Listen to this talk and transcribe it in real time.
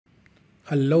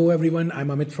Hello everyone, I'm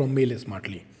Amit from Mail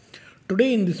Smartly.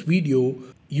 Today in this video,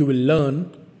 you will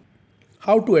learn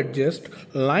how to adjust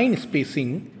line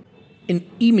spacing in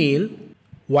email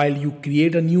while you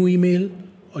create a new email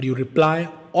or you reply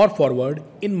or forward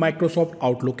in Microsoft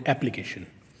Outlook application.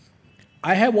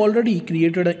 I have already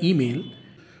created an email,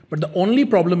 but the only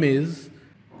problem is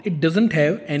it doesn't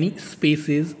have any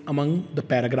spaces among the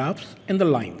paragraphs and the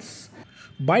lines.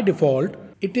 By default,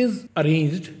 it is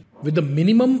arranged with the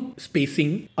minimum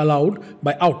spacing allowed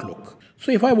by Outlook.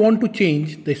 So if I want to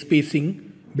change the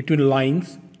spacing between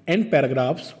lines and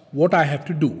paragraphs, what I have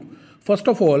to do? First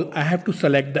of all, I have to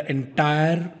select the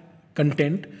entire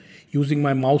content using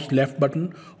my mouse left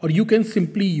button, or you can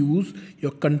simply use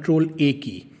your Control A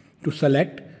key to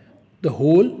select the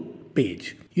whole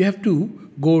page. You have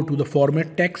to go to the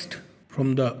format text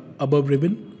from the above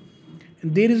ribbon,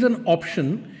 and there is an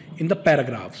option in the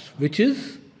paragraphs which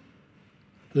is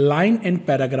line and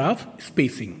paragraph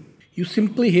spacing. You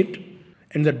simply hit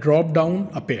and the drop down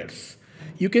appears.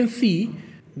 You can see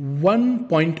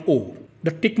 1.0.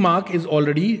 The tick mark is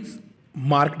already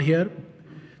marked here.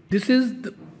 This is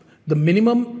the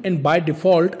minimum and by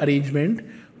default arrangement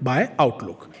by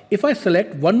Outlook. If I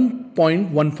select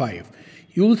 1.15,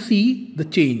 you will see the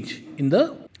change in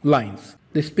the lines.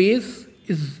 The space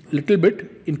is little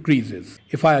bit increases.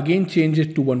 If I again change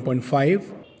it to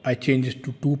 1.5, I change it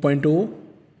to 2.0,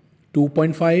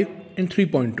 2.5 and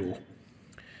 3.2.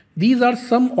 These are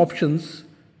some options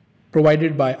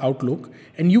provided by Outlook,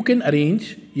 and you can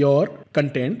arrange your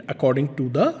content according to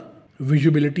the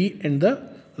visibility and the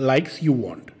likes you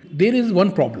want. There is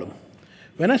one problem.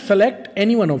 When I select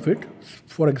any one of it,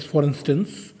 for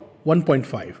instance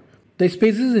 1.5, the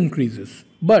spaces increases,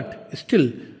 but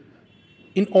still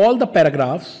in all the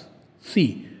paragraphs,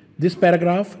 see this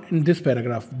paragraph and this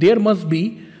paragraph, there must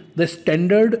be the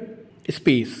standard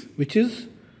space which is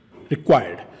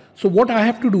required. So what I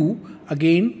have to do,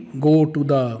 again go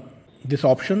to this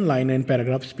option line and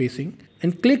paragraph spacing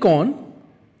and click on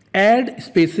add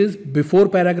spaces before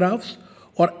paragraphs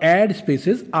or add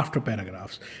spaces after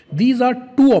paragraphs. These are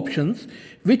two options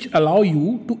which allow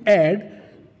you to add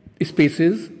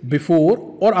spaces before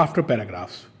or after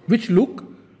paragraphs which look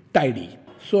tidy.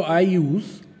 So I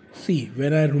use, see,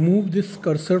 when I remove this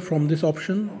cursor from this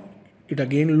option, it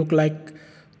again look like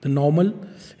the normal,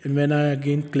 and when I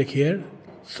again click here,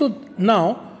 so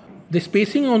now the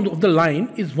spacing of the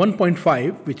line is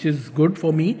 1.5, which is good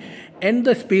for me, and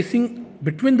the spacing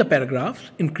between the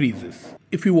paragraphs increases.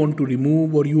 If you want to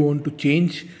remove or you want to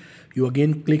change, you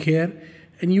again click here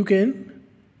and you can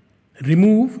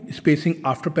remove spacing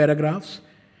after paragraphs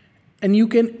and you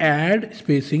can add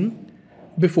spacing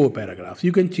before paragraphs.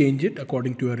 You can change it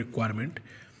according to your requirement.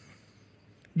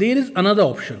 There is another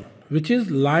option which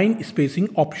is line spacing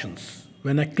options.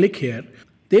 When I click here,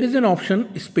 there is an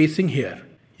option spacing here.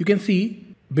 You can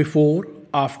see before,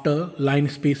 after, line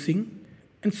spacing,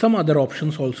 and some other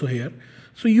options also here.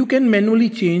 So you can manually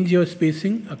change your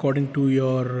spacing according to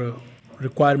your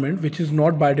requirement, which is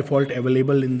not by default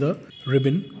available in the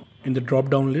ribbon, in the drop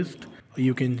down list.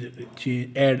 You can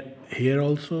add here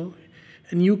also,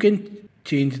 and you can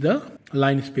change the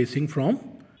line spacing from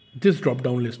this drop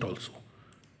down list also.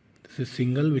 This is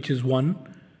single, which is one,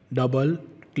 double,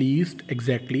 at least,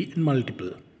 exactly, and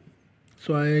multiple.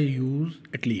 So I use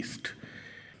at least.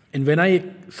 And when I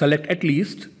select at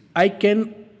least, I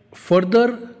can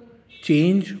further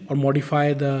change or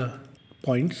modify the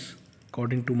points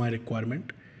according to my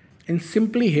requirement and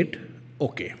simply hit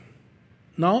OK.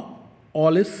 Now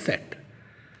all is set.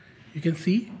 You can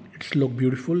see it's look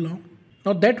beautiful now.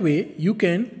 Now that way you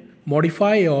can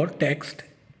modify your text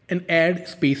and add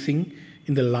spacing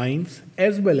in the lines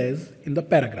as well as in the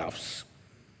paragraphs.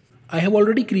 I have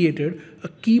already created a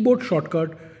keyboard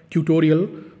shortcut tutorial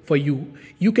for you.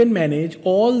 You can manage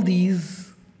all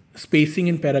these spacing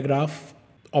and paragraph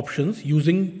options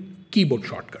using keyboard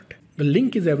shortcut. The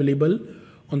link is available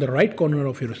on the right corner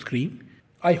of your screen.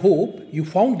 I hope you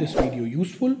found this video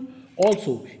useful.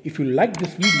 Also, if you like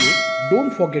this video,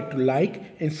 don't forget to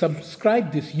like and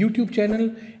subscribe this YouTube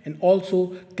channel, and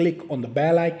also click on the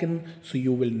bell icon so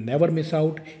you will never miss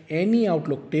out any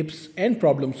Outlook tips and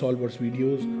problem solvers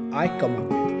videos I come up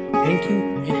with. Thank you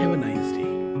and have a nice day.